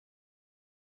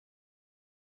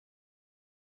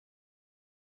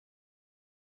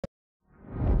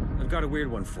got a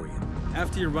weird one for you.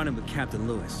 After your run-in with Captain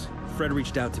Lewis, Fred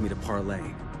reached out to me to parlay.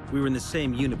 We were in the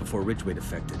same unit before Ridgeway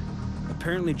defected.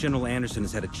 Apparently, General Anderson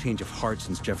has had a change of heart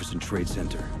since Jefferson Trade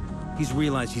Center. He's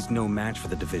realized he's no match for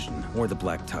the division, or the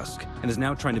Black Tusk, and is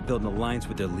now trying to build an alliance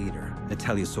with their leader,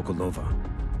 Natalia Sokolova.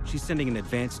 She's sending an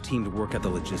advanced team to work out the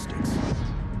logistics.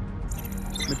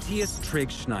 Matthias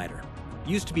Trigg Schneider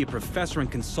used to be a professor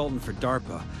and consultant for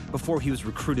DARPA before he was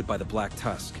recruited by the Black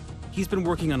Tusk. He's been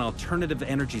working on alternative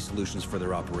energy solutions for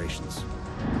their operations.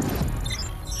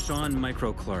 Sean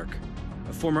Micro Clark,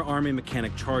 a former Army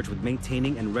mechanic charged with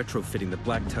maintaining and retrofitting the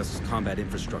Black Tusk's combat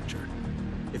infrastructure.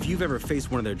 If you've ever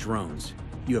faced one of their drones,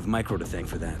 you have Micro to thank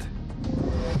for that.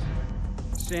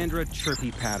 Sandra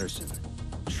Chirpy Patterson.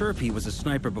 Chirpy was a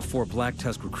sniper before Black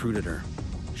Tusk recruited her.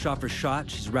 Shot for shot,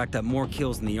 she's racked up more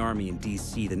kills in the Army in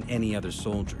DC than any other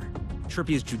soldier.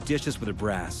 Chirpy is judicious with her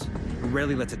brass, and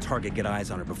rarely lets a target get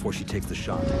eyes on her before she takes the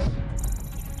shot.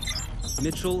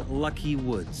 Mitchell Lucky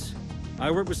Woods. I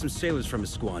worked with some sailors from his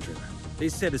squadron. They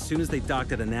said as soon as they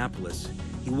docked at Annapolis,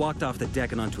 he walked off the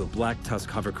deck and onto a Black Tusk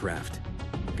hovercraft.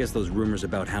 Guess those rumors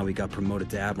about how he got promoted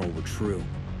to Admiral were true.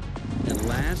 And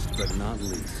last but not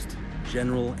least,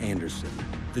 General Anderson,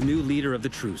 the new leader of the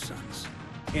True Sons.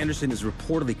 Anderson is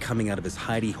reportedly coming out of his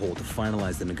hidey hole to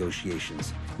finalize the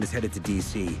negotiations and is headed to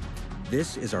DC.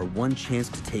 This is our one chance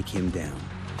to take him down.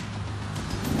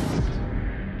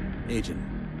 Agent,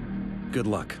 good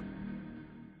luck.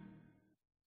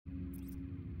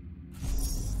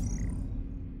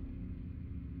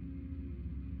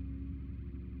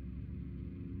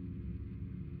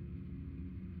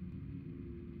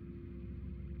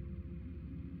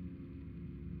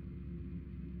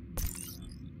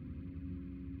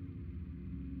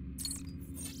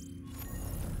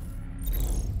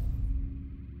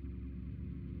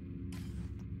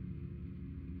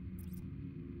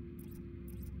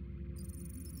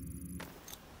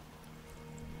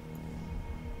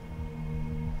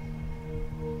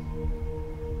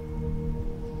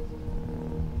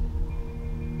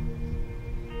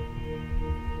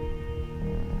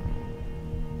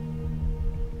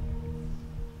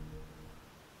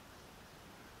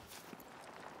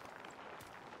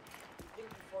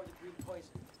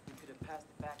 You could have passed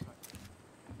the background.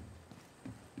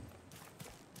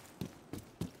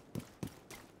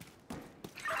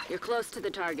 You're close to the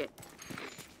target.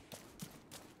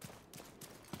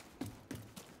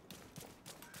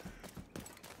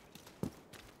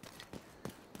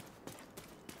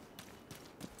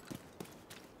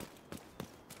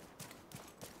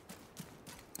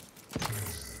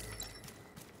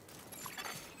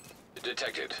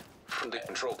 Detected. From the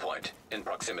control point, in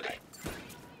proximity.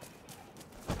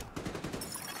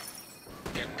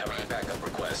 Incoming backup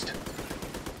request.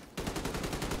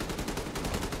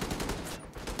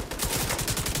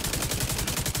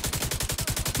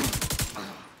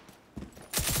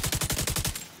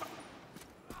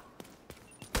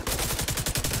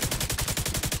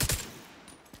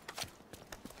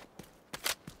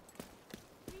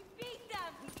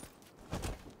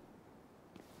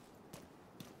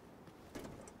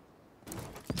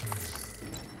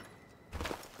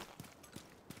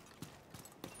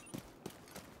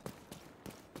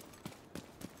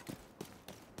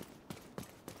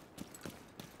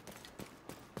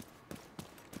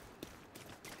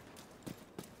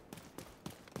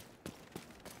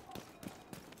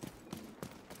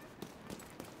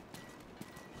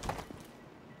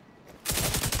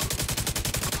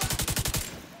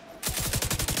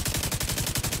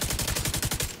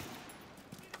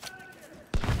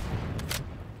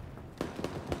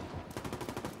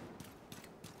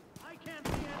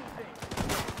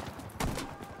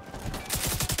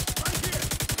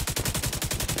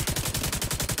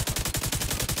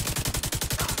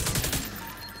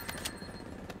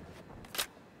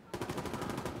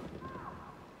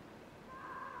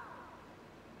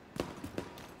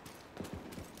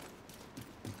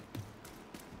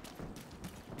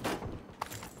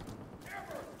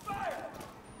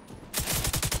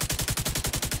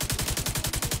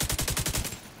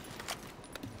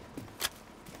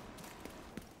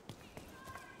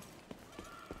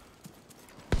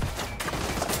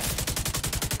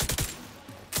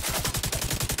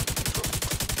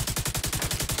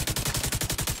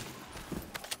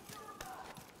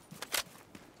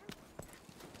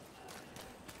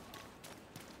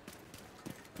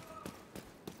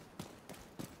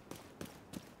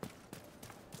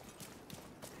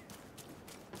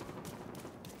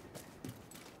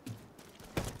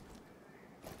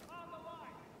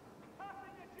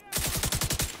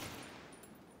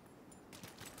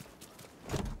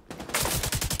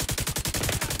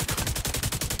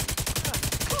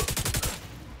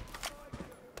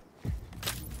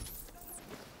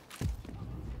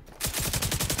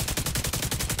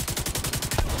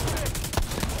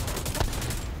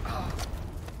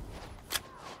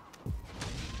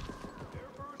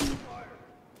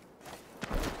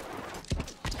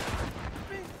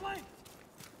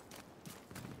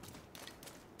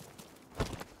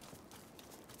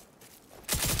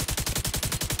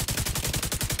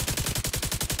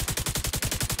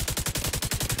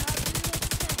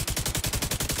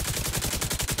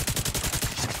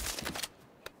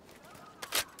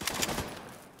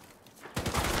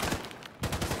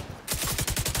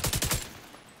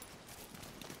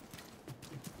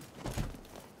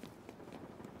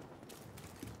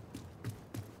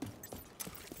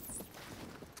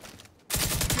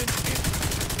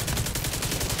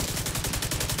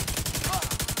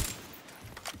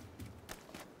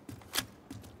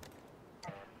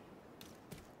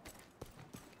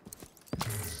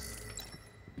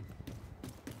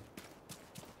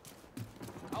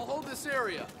 this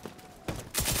area.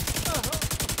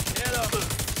 Get up.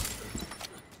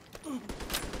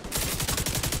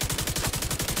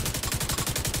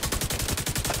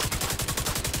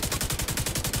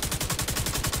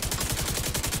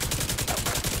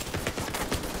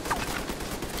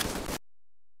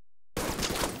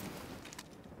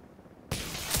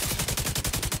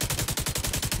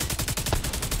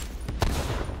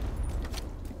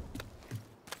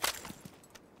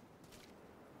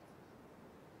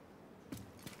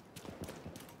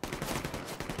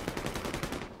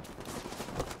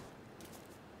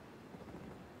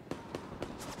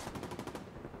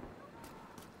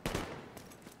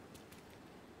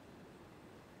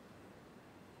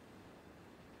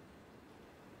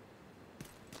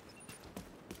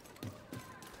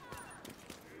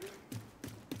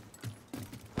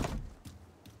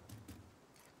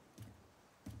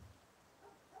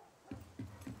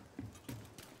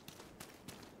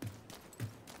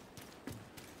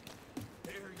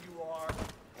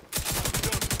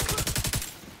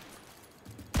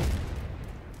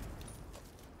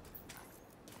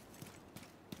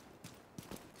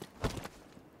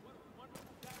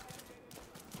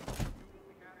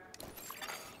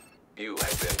 You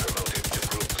have been promoted to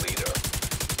group leader.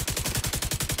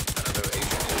 Another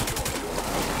agent has joined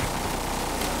your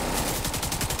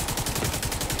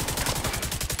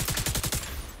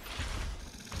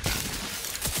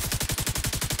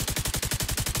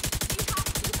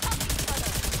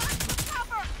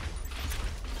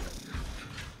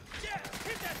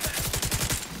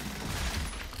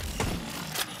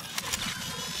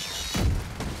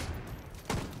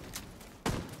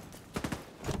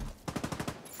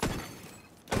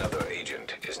Another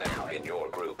agent is now in your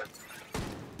group.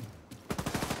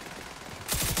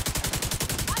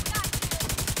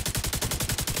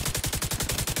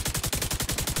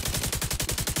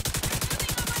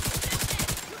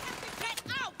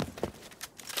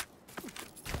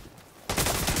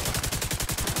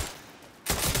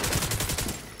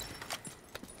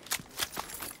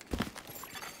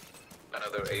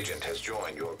 Another agent has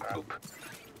joined your group.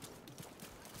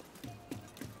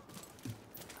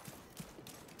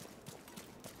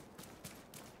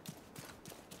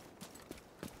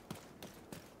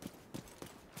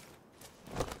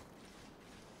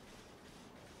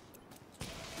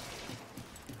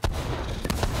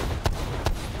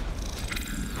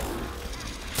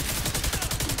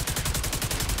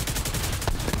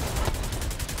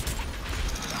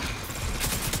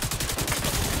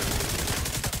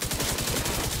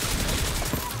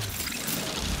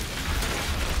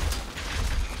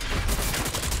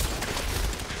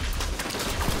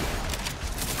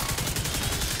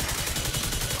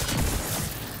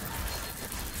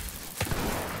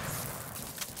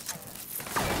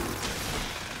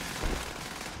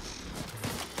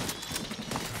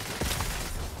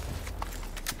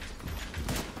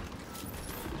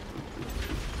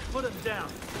 Put him down.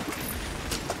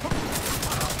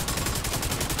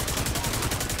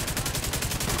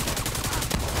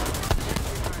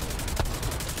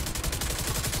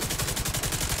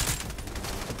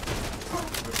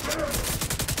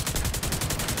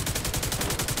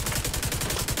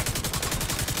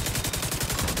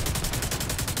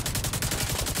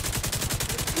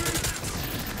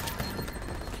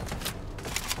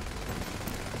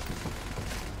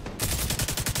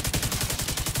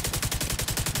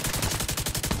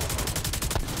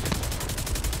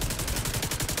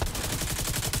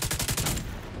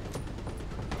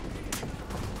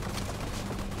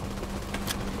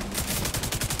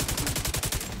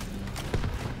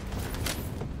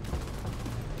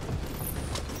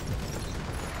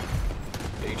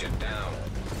 Agent down.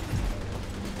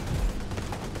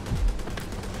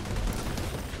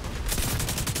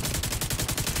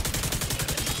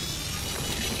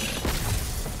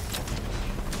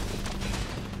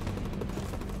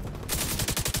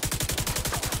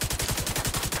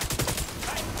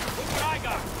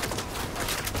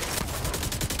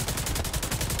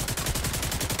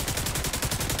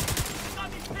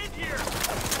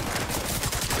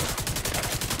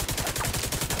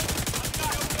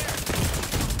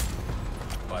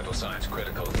 Vital signs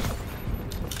critical.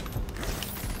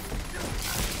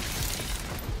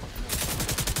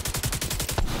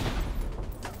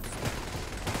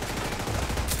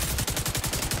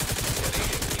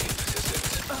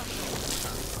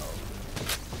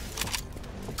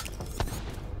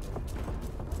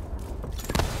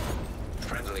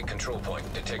 Friendly control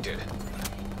point detected.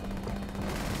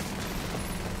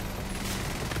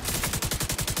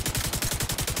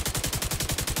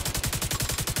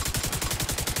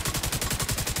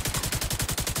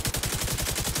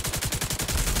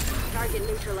 Target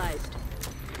neutralized.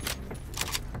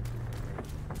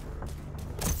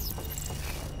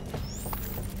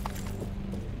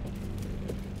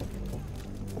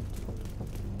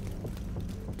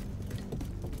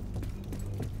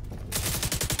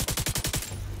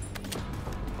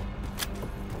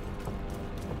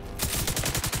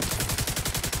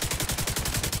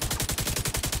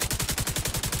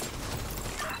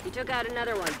 You took out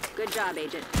another one. Good job,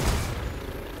 Agent.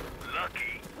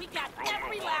 Lucky. We got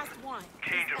every last one.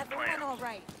 Change Is of everyone plans. all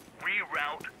right?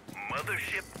 Reroute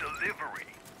mothership delivery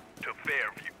to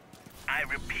Fairview. I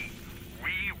repeat,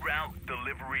 reroute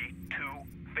delivery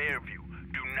to Fairview.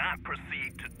 Do not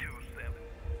proceed to 27.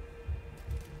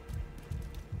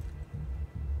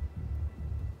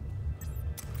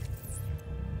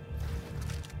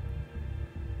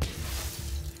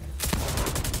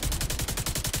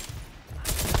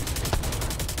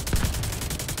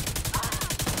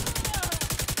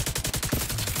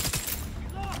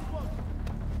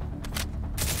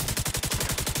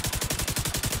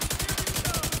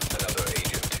 Another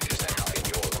agent is now in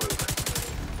your group.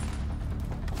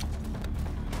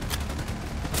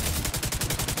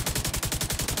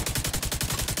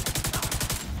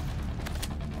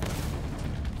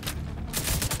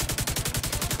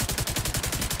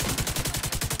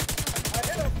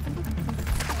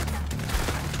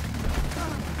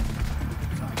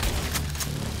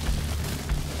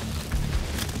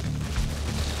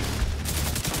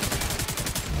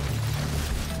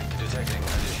 Detecting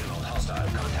additional hostile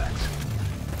contacts.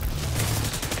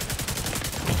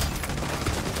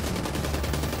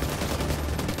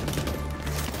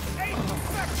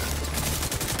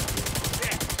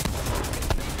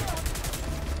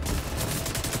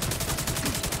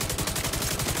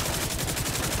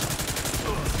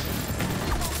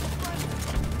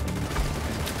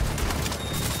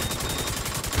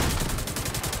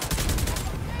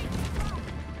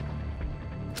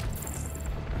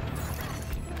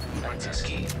 Access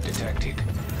key detected.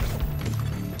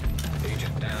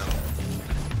 Agent down.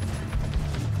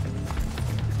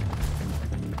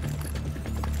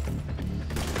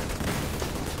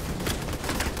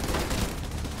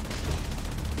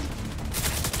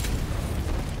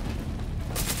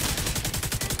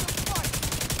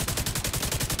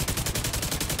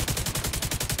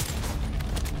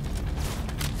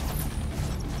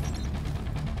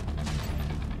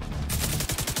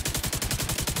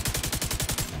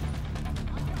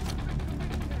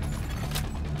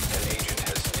 An agent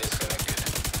has disconnected.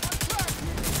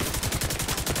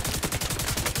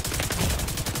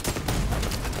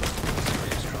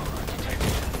 Serious trauma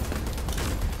detected.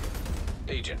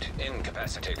 Agent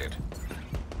incapacitated.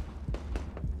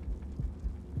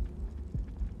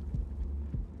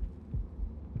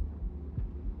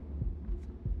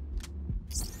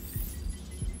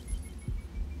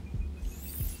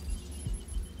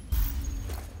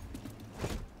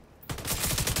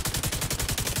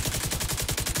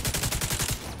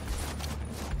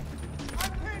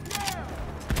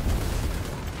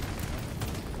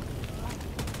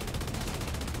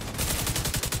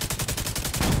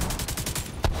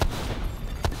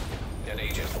 An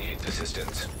agent needs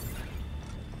assistance.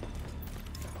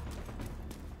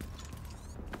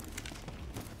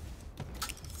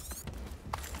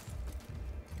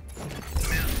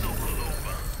 Ms.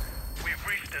 Sokolova, we've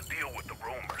reached a deal with the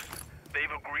roamers.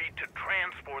 They've agreed to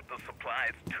transport the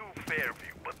supplies to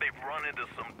Fairview, but they've run into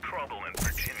some trouble in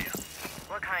Virginia.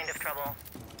 What kind of trouble?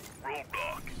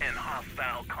 Roadblock and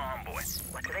hostile convoy.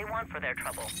 What do they want for their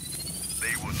trouble?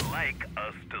 They would like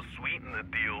us to sweeten the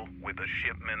deal with a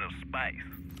shipment of spice.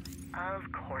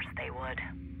 Of course they would.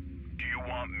 Do you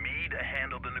want me to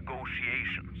handle the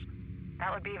negotiations?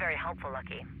 That would be very helpful,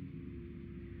 Lucky.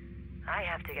 I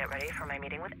have to get ready for my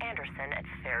meeting with Anderson at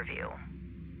Fairview.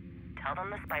 Tell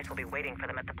them the spice will be waiting for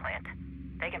them at the plant.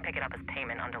 They can pick it up as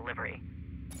payment on delivery.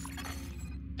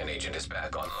 An agent is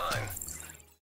back online.